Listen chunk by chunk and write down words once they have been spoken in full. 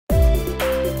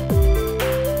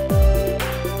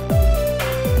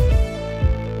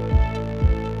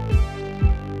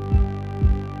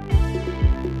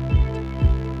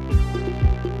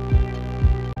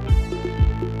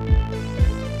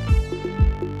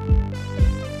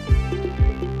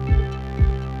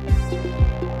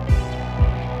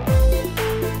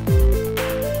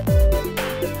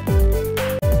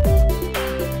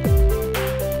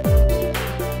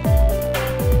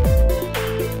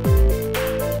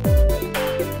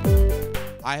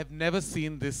I have never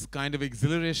seen this kind of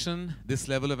exhilaration, this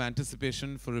level of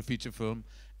anticipation for a feature film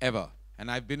ever.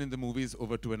 And I've been in the movies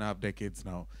over 2.5 decades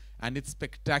now. And it's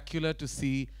spectacular to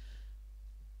see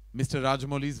Mr.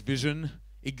 Rajamouli's vision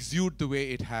exude the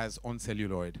way it has on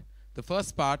celluloid. The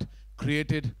first part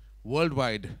created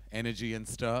worldwide energy and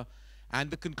stir.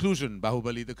 And the conclusion,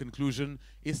 Baahubali, the conclusion,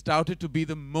 is touted to be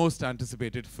the most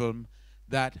anticipated film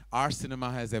that our cinema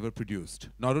has ever produced.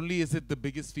 Not only is it the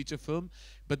biggest feature film,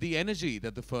 but the energy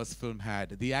that the first film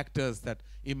had, the actors that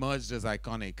emerged as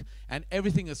iconic, and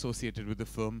everything associated with the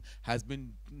film has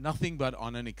been nothing but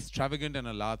on an extravagant and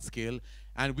a large scale.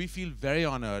 And we feel very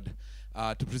honored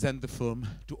to present the film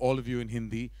to all of you in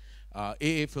Hindi.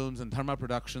 AA Films and Dharma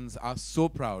Productions are so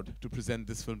proud to present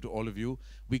this film to all of you.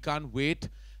 We can't wait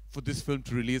for this film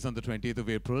to release on the 20th of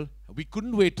April. We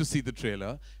couldn't wait to see the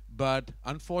trailer, but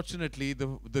unfortunately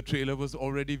the trailer was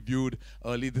already viewed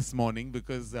early this morning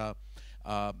because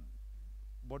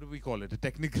what do we call it? A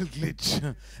technical glitch,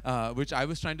 which I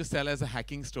was trying to sell as a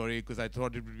hacking story because I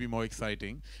thought it would be more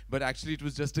exciting. But actually it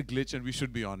was just a glitch, and we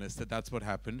should be honest that that's what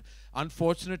happened.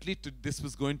 Unfortunately, this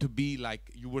was going to be like,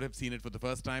 you would have seen it for the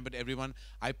first time, but everyone,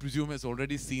 I presume, has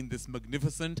already seen this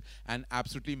magnificent and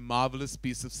absolutely marvelous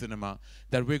piece of cinema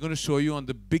that we're going to show you on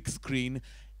the big screen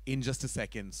in just a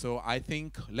second. So I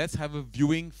think let's have a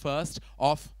viewing first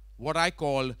of what I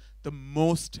call the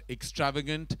most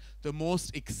extravagant, the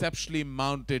most exceptionally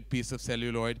mounted piece of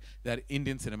celluloid that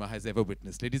Indian cinema has ever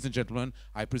witnessed. Ladies and gentlemen,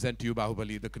 I present to you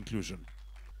Baahubali, the conclusion.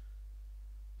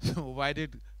 So why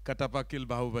did Katappa kill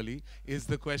Baahubali is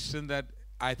the question that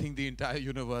I think the entire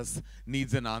universe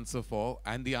needs an answer for,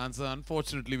 and the answer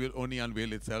unfortunately will only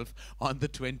unveil itself on the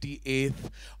 28th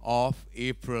of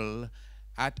April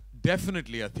at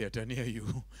definitely a theater near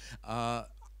you.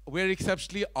 We're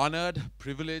exceptionally honored,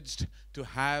 privileged to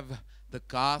have the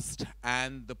cast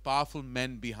and the powerful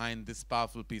men behind this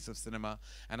powerful piece of cinema,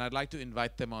 and I'd like to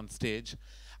invite them on stage.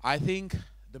 I think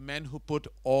the men who put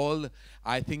all,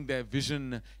 their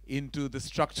vision into the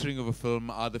structuring of a film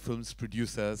are the film's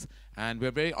producers, and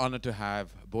we're very honored to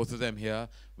have both of them here.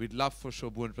 We'd love for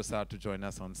Shobhu and Prasad to join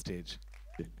us on stage.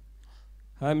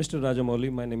 Hi, Mr.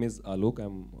 Rajamouli. My name is Alok.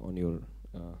 I'm on your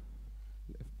left.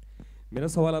 मेरा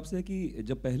सवाल आपसे है कि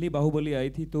जब पहली बाहुबली आई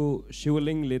थी तो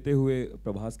शिवलिंग लेते हुए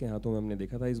प्रभास के हाथों में हमने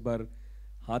देखा था, इस बार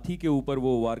हाथी के ऊपर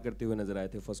वो वार करते हुए नजर आए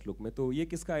थे फर्स्ट लुक में, तो ये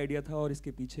किसका आइडिया था और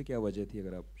इसके पीछे क्या वजह थी,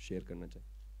 अगर आप शेयर करना चाहें?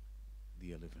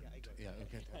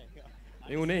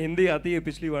 नहीं, उन्हें हिंदी आती है,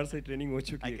 पिछली बार से ट्रेनिंग हो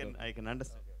चुकी है.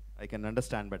 I can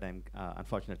understand, but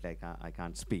unfortunately I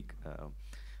can't speak.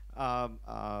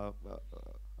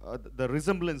 The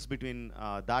resemblance between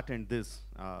that and this,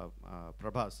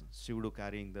 Prabhas, Shivudu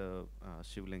carrying the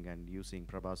Shivling and you seeing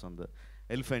Prabhas on the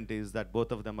elephant, is that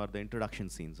both of them are the introduction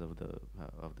scenes of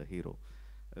the hero.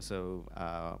 So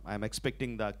I'm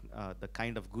expecting that the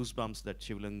kind of goosebumps that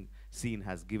Shivling scene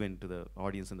has given to the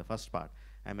audience in the first part,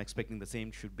 I'm expecting the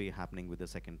same should be happening with the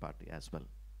second part as well.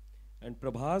 And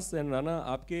Prabhas and Rana,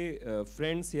 आपके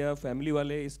friends या family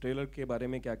वाले इस trailer के बारे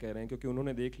में क्या कह रहे हैं, क्योंकि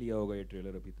उन्होंने देख लिया होगा ये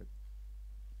ट्रेलर अभी तक?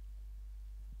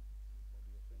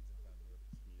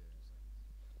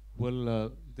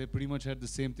 Well, they pretty much had the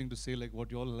same thing to say, like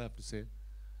what you all have to say.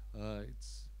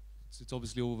 It's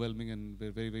obviously overwhelming, and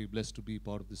we're very, very blessed to be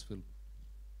part of this film.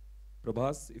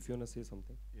 Prabhas, if you want to say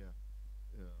something.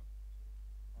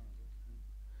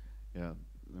 Yeah,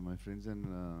 my friends and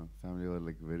family were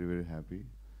like very, very happy.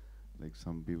 Like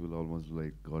some people almost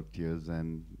like got tears,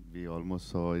 and we almost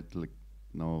saw it like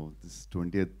now this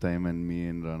 20th time, and me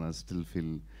and Rana still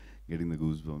feel getting the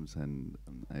goosebumps, and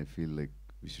I feel like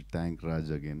we should thank Raj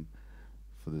again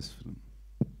for this film.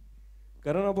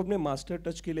 करण, आप अपने master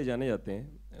touch के लिए जाने जाते हैं,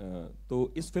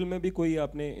 तो इस film में भी कोई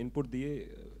आपने इनपुट दिए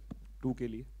 2 के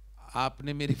लिए?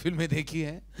 आपने मेरी फिल्में देखी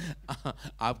हैं,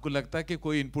 आपको लगता है कि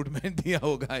कोई इनपुट मैंने दिया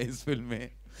होगा इस फिल्म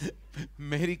में?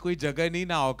 मेरी कोई जगह नहीं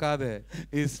ना औकात है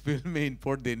इस फिल्म में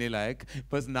इनपुट देने लायक,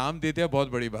 बस नाम देते हैं बहुत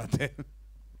बड़ी बात है.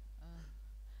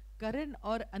 करण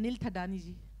और अनिल थडानी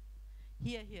जी,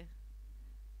 here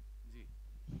जी,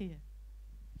 here.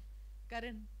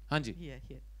 करण, हाँ जी,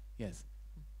 here. Yes.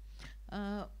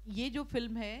 ये जो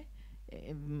फिल्म है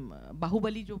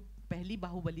बाहुबली, जो पहली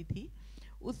बाहुबली थी,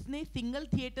 उसने सिंगल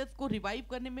थिएटर्स को रिवाइव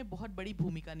करने में बहुत बड़ी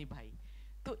भूमिका निभाई.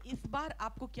 तो इस बार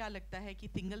आपको क्या लगता है कि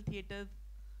सिंगल थिएटर्स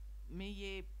में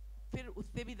ये फिर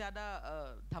उससे भी ज़्यादा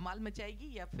धमाल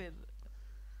मचाएगी या फिर?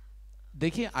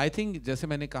 देखिए, आई थिंक जैसे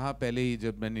मैंने कहा पहले ही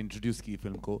जब मैंने इंट्रोड्यूस की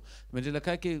फिल्म को, मुझे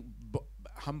लगा कि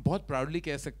हम बहुत प्राउडली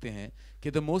कह सकते हैं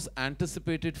कि the most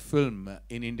anticipated film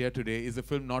in India today is a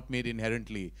film not made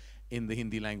inherently in the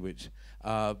Hindi language.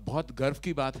 बहुत गर्व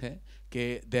की बात है कि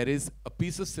there is a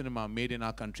piece of cinema made in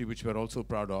our country which we are also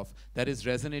proud of that is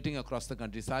resonating across the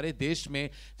country. सारे देश में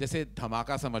जैसे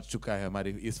धमाका समझ चुका है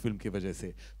हमारी इस फिल्म की वजह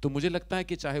से, तो मुझे लगता है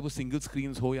कि चाहे वो सिंगल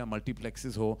स्क्रीन्स हो या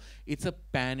मल्टीप्लेक्सेस हो, it's a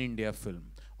pan India film.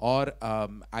 और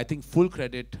I think full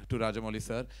credit to Rajamouli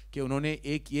sir कि उन्होंने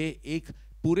एक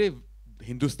पूरे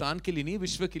हिंदुस्तान के लिए नहीं,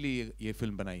 विश्व के लिए ये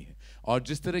फिल्म बनाई है. और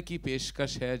जिस तरह की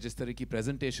पेशकश है, जिस तरह की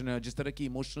प्रेजेंटेशन है, जिस तरह की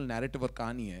इमोशनल नैरेटिव और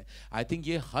कहानी है, आई थिंक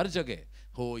ये हर जगह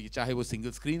हो, ये चाहे वो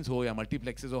सिंगल स्क्रीन्स हो या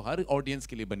मल्टीप्लेक्सेस हो, हर ऑडियंस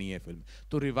के लिए बनी है फिल्म.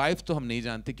 तो रिवाइव तो हम नहीं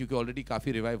जानते क्योंकि ऑलरेडी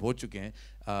काफ़ी रिवाइव हो चुके हैं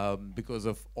because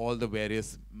of all the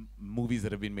various movies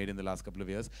that have been made in the last couple of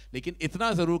years. लेकिन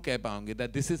इतना ज़रूर कह पाऊंगे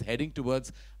that this is heading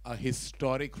towards a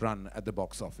historic run at the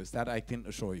box office, that I can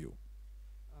assure you.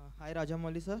 Hi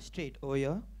Rajamouli sir, straight over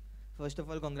here. First of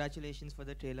all, congratulations for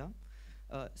the trailer.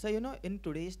 So you know, in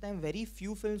today's time, very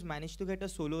few films manage to get a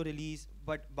solo release,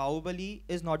 but Baahubali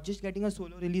is not just getting a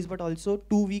solo release, but also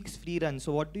 2 weeks free run.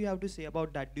 So what do you have to say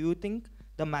about that? Do you think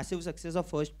the massive success of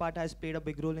first part has played a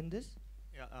big role in this?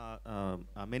 Yeah,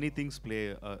 many things play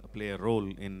a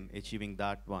role in achieving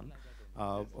that one.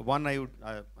 One, I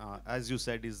would, as you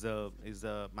said, is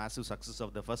the massive success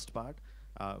of the first part,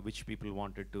 which people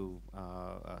wanted to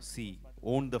see,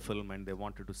 own the film, and they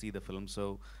wanted to see the film. So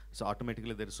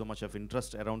automatically there is so much of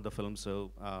interest around the film. So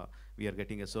we are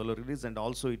getting a solo release, and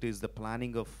also it is the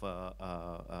planning of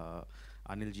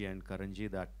Anilji and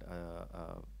Karanji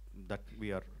that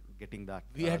we are getting that.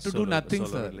 We had to do nothing,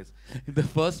 sir. Release. The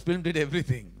first film did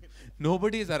everything.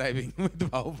 Nobody is arriving with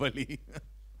Baahubali.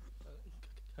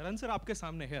 Karan sir आपके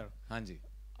सामने है. हाँ जी.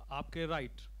 आपके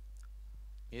right.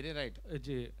 मेरे right.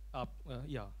 जी आप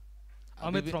या.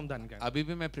 Amit from then gang. अभी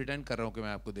भी मैं प्रिटेंड कर रहा हूँ कि मैं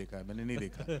आपको देखा है, मैंने नहीं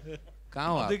देखा. कहाँ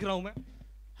हो आप? दिख रहा हूँ मैं.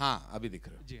 हाँ अभी दिख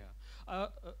रहा हूँ. जी हाँ.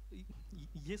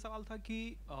 ये सवाल था कि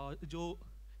जो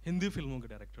हिंदी फिल्मों के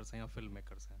डायरेक्टर्स हैं या फिल्म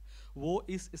मेकर्स हैं, वो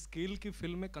इस स्केल की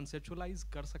फिल्म में कंसेप्चुअलाइज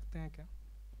कर सकते हैं क्या?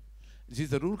 जी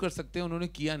ज़रूर कर सकते हैं, उन्होंने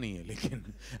किया नहीं है, लेकिन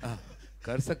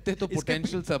कर सकते तो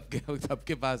पोटेंशियल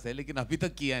सबके पास है, लेकिन अभी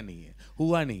तक किया नहीं है,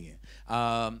 हुआ नहीं है.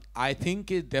 आई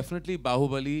थिंक डेफिनेटली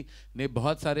बाहुबली ने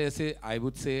बहुत सारे ऐसे I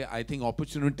would say I think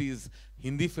opportunities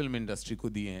Hindi film industry को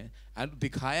दिए हैं एंड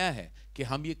दिखाया है कि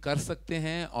हम ये कर सकते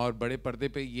हैं और बड़े पर्दे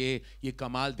पे ये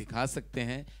कमाल दिखा सकते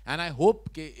हैं. एंड आई होप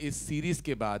कि इस सीरीज़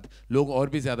के बाद लोग और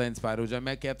भी ज़्यादा इंस्पायर हो जाए.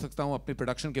 मैं कह सकता हूँ अपने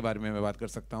प्रोडक्शन के बारे में मैं बात कर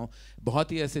सकता हूँ.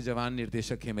 बहुत ही ऐसे जवान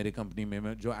निर्देशक हैं मेरी कंपनी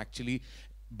में जो एक्चुअली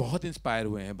बहुत इंस्पायर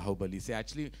हुए हैं बाहुबली से.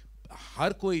 एक्चुअली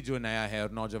हर कोई जो नया है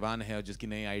और नौजवान है और जिसकी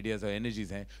नई आइडियाज़ और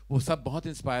एनर्जीज हैं, वो सब बहुत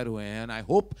इंस्पायर हुए हैं. And I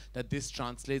hope that this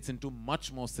translates into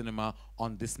much more cinema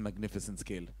on this magnificent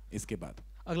scale. इसके बाद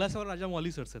अगला सवाल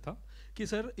राजामौली सर से था कि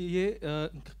सर ये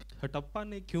हटप्पा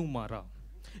ने क्यों मारा,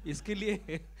 इसके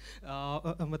लिए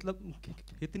मतलब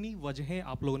कितनी वजहें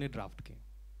आप लोगों ने ड्राफ्ट की?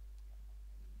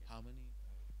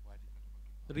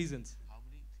 Reasons.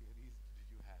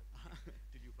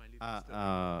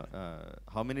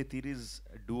 How many theories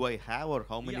do I have, or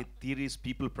how many theories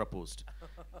people proposed?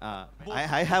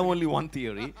 I have only one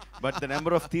theory, but the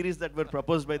number of theories that were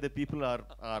proposed by the people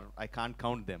are I can't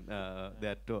count them.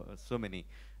 There are so many.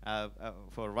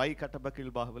 For why Kattappa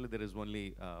killed Bahubali, there is only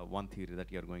one theory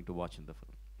that you are going to watch in the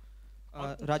film.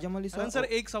 Rajamouli sir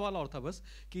एक सवाल और था बस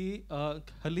कि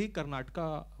हाल ही कर्नाटका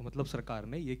मतलब सरकार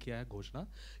ने ये किया है घोषणा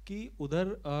कि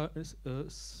उधर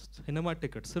सिनेमा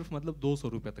टिकट सिर्फ मतलब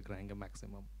 200 रुपये तक रहेंगे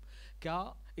मैक्सिमम. क्या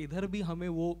इधर भी हमें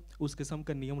वो उस किस्म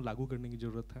का नियम लागू करने की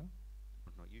जरूरत है?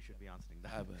 No, you should be answering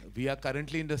that. We are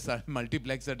currently in the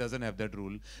multiplex that doesn't have that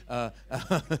rule.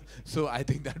 So I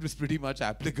think that was pretty much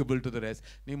applicable to the rest.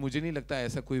 नहीं, मुझे नहीं लगता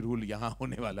ऐसा कोई रूल यहाँ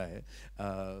होने वाला है.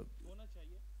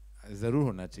 ज़रूर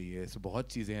होना चाहिए. ऐसे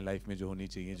बहुत चीज़ें हैं लाइफ में जो होनी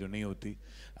चाहिए जो नहीं होती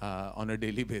ऑन अ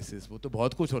डेली बेसिस. वो तो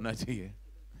बहुत कुछ होना चाहिए.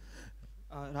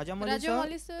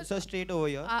 Rajamouli sir straight over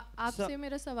here. आपसे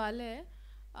मेरा सवाल है,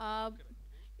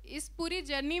 इस पूरी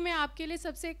जर्नी में आपके लिए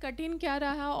सबसे कठिन क्या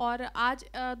रहा और आज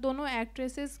दोनों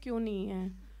एक्ट्रेसेस क्यों नहीं हैं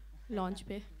लॉन्च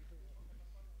पे?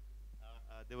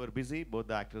 They were busy, both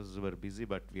the actors were busy,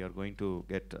 but we are going to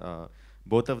get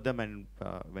both of them, and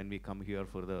when we come here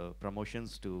for the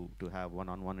promotions to have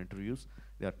one-on-one interviews,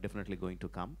 they are definitely going to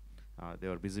come. They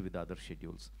were busy with other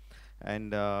schedules.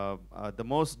 And the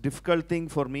most difficult thing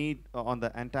for me on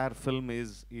the entire film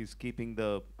is keeping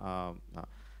the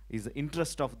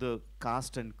interest of the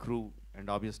cast and crew, and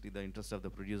obviously the interest of the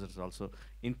producers also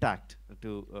intact,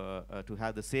 to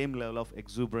have the same level of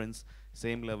exuberance,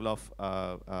 same level of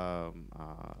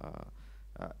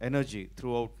energy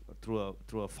through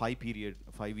a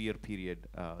 5-year period.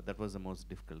 That was the most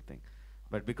difficult thing.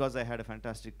 But because I had a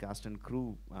fantastic cast and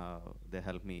crew, they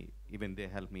helped me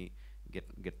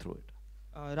get through it.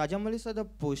 Rajamouli sir,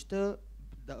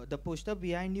 the poster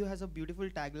behind you has a beautiful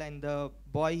tagline: "The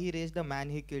boy he raised, the man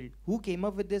he killed." Who came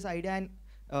up with this idea, and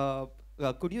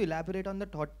could you elaborate on the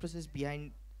thought process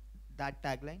behind that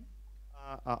tagline?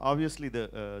 Obviously,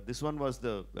 this one was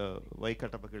the why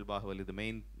Kattappa killed Baahubali. The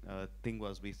main thing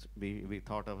was we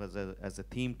thought of as a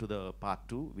theme to the part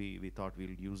 2. We thought we'll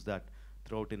use that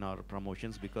throughout in our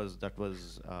promotions because that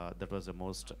was the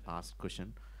most asked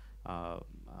question.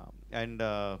 And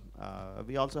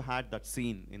we also had that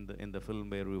scene in the film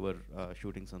where we were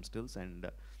shooting some stills,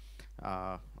 and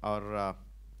our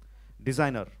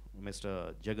designer,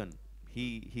 Mr. Jagan,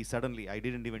 he suddenly, I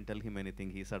didn't even tell him anything,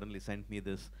 he suddenly sent me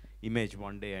this image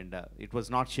one day, and it was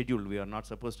not scheduled. We are not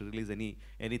supposed to release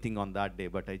anything on that day,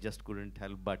 but I just couldn't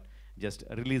help but just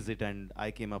release it, and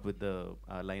I came up with the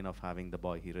line of having the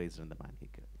boy he raised and the man he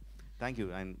killed. Thank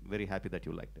you. I'm very happy that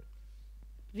you liked it.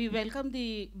 We welcome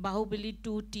the Baahubali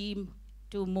 2 team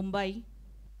to Mumbai.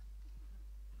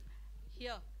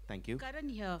 Here. Thank you. Karan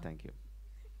here. Thank you.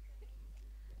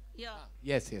 Yeah.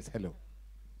 Yes, hello.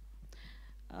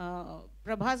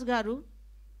 Prabhas garu,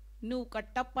 nu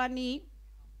kattappani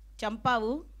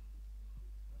champavu.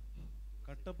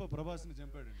 Kattappa Prabhas ni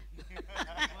champadu.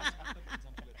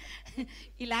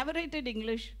 Elaborated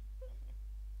English.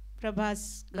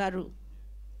 Prabhas garu.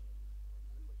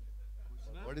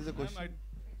 What is the question?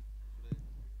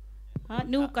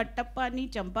 Nu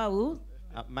kattappani champavu.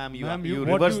 Ma'am, Ma'am, you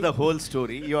what reversed you- the whole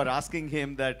story. You are asking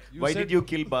him that You why said- did you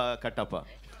kill Kattappa?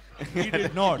 He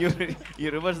did not.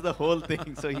 You reversed the whole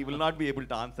thing, so he will not be able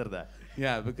to answer that.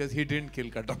 Yeah, because he didn't kill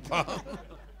Kattappa.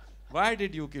 Why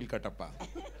did you kill Kattappa?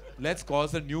 Let's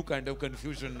cause a new kind of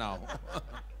confusion now.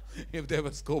 If there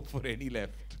was scope for any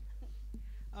left.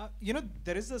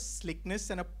 There is a slickness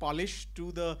and a polish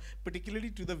to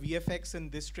particularly to the VFX in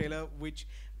this trailer, which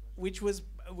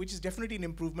is definitely an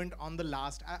improvement on the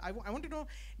last. I want to know,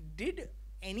 did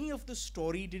any of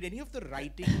the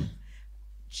writing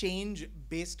change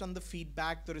based on the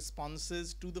feedback, the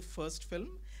responses to the first film?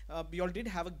 You all did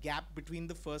have a gap between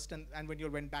the first and when you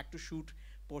all went back to shoot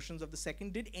portions of the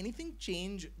second. Did anything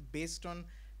change based on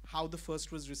how the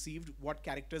first was received? What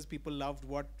characters people loved?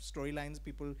 What storylines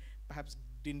people perhaps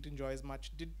didn't enjoy as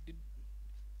much?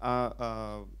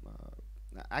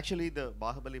 Actually, the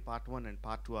Baahubali Part 1 and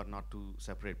Part 2 are not two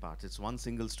separate parts. It's one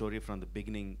single story from the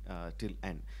beginning till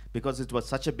end. Because it was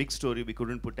such a big story, we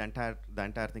couldn't put the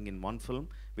entire thing in one film.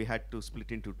 We had to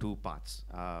split into two parts.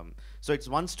 So it's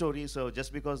one story, so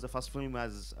just because the first film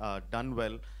has done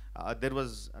well, there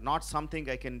was not something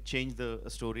I can change the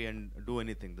story and do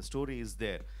anything. The story is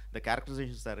there. The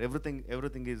characterizations are, everything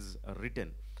is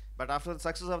written. But after the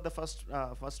success of the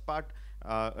first part,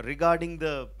 regarding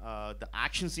the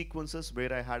action sequences,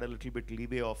 where I had a little bit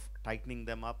leeway of tightening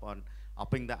them up on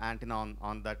upping the antenna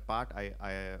on that part,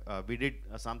 we did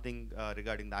something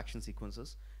regarding the action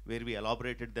sequences, where we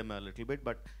elaborated them a little bit.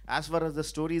 But as far as the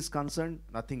story is concerned,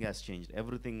 nothing has changed.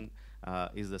 Everything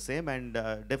is the same, and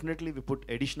definitely we put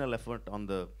additional effort on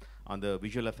the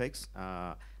visual effects.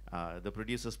 The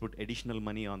producers put additional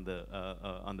money on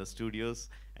the studios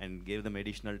and gave them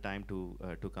additional time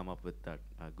to come up with that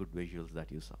good visuals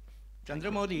that you saw.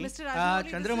 Chandramouli, Mr. Rajamouli,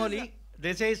 Chandramouli,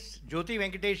 this is Jyoti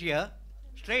Venkatesh here,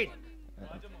 straight.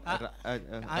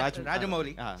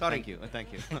 Rajamouli, sorry.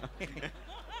 Thank you.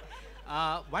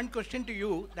 One question to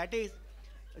you, that is,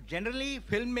 generally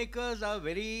filmmakers are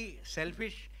very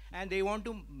selfish and they want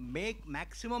to make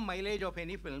maximum mileage of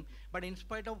any film, but in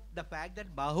spite of the fact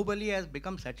that Baahubali has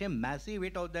become such a massive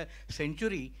hit of the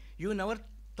century, you never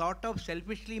thought of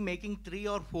selfishly making 3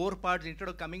 or 4 parts instead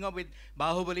of coming up with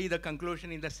Baahubali, the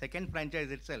conclusion in the second franchise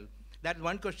itself. That's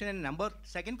one question. And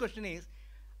second question is,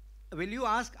 will you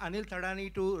ask Anil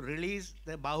Thadani to release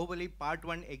the Baahubali Part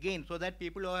 1 again so that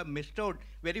people who have missed out,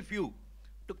 very few,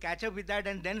 to catch up with that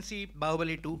and then see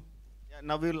Baahubali 2? Yeah,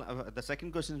 now the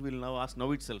second question we'll now ask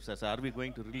now itself, sir. Are we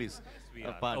going to release We a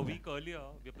are. part? A week earlier,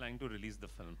 we're planning to release the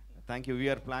film. Thank you. We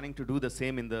are planning to do the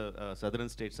same in the southern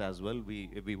states as well.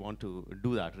 We want to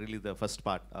do that, really the first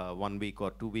part 1 week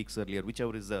or 2 weeks earlier,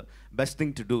 whichever is the best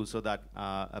thing to do, so that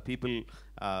people,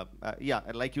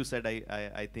 like you said,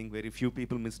 I think very few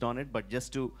people missed on it, but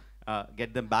just to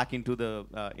get them back into the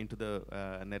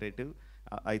narrative,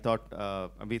 we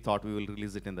thought we will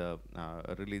release it in the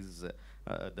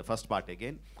first part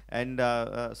again. And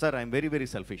sir, I'm very, very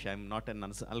selfish. I'm not an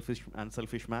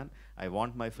unselfish man. I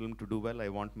want my film to do well. I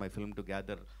want my film to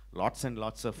gather lots and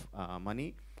lots of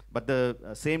money. But the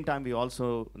same time, we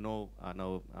also know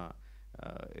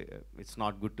it's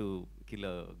not good to kill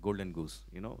a golden goose.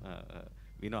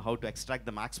 we know how to extract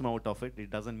the maximum out of it. It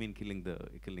doesn't mean killing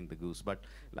the goose. But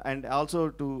and also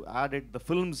to add it,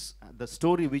 the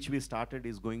story which we started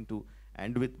is going to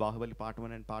end with Baahubali Part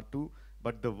 1 and Part 2.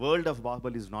 But the world of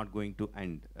Baahubali is not going to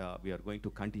end. We are going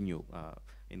to continue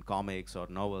in comics or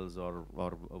novels or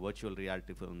virtual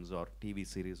reality films or TV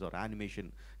series or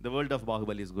animation. The world of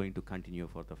Baahubali is going to continue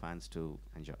for the fans to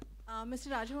enjoy. Mr.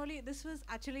 Rajamouli, this was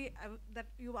actually that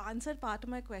you answered part of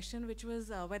my question, which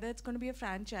was whether it's going to be a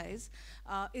franchise.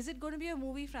 Is it going to be a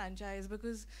movie franchise?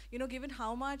 Because, you know, given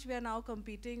how much we are now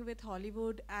competing with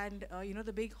Hollywood and, you know,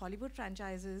 the big Hollywood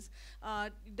franchises,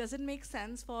 does it make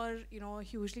sense for, you know, a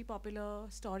hugely popular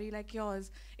story like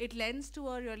yours? It lends to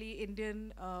a really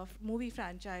Indian movie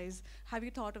franchise. Have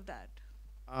you thought of that?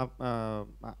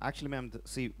 Actually, ma'am,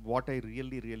 see, what I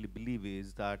really believe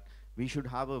is that we should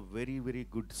have a very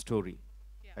good story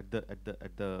at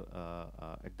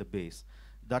the base.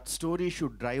 That story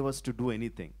should drive us to do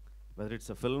anything, whether it's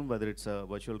a film, whether it's a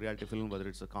virtual reality film, whether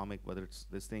it's a comic, whether it's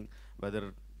this thing,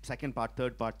 whether second part,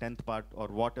 third part, 10th part, or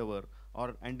whatever,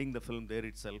 or ending the film there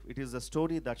itself. It is the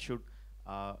story that should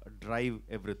drive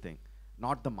everything,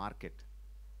 not the market.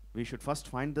 We should first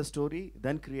find the story,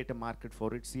 then create a market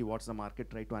for it, see what's the market,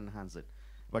 try to enhance it.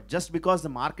 But just because the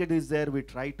market is there, we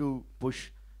try to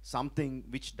push something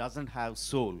which doesn't have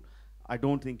soul. I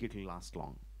don't think it will last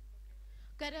long.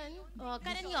 Karan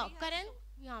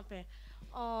यहाँ पे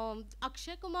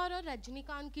अक्षय कुमार और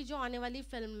रजनीकांत की जो आने वाली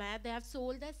film है, they have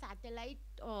sold their satellite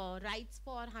rights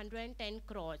for 110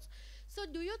 crores. So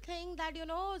do you think that, you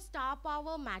know, star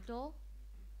power matter?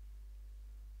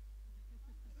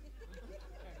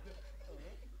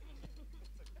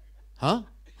 Huh?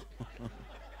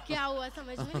 क्या हुआ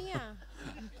समझ में नहीं आया?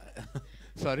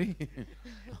 Sorry.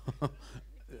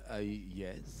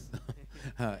 Yes.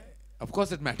 Of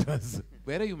course it matters.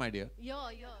 Where are you, my dear?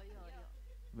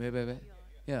 Where?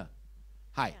 Yeah.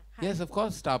 Hi. Yes, of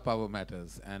course star power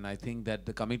matters. And I think that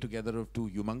the coming together of two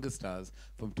humongous stars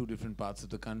from two different parts of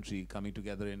the country coming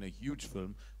together in a huge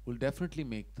film will definitely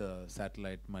make the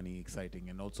satellite money exciting.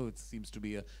 And also it seems to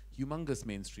be a humongous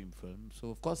mainstream film. So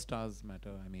of course stars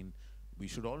matter. I mean, we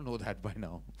should all know that by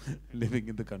now, living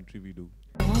in the country we do.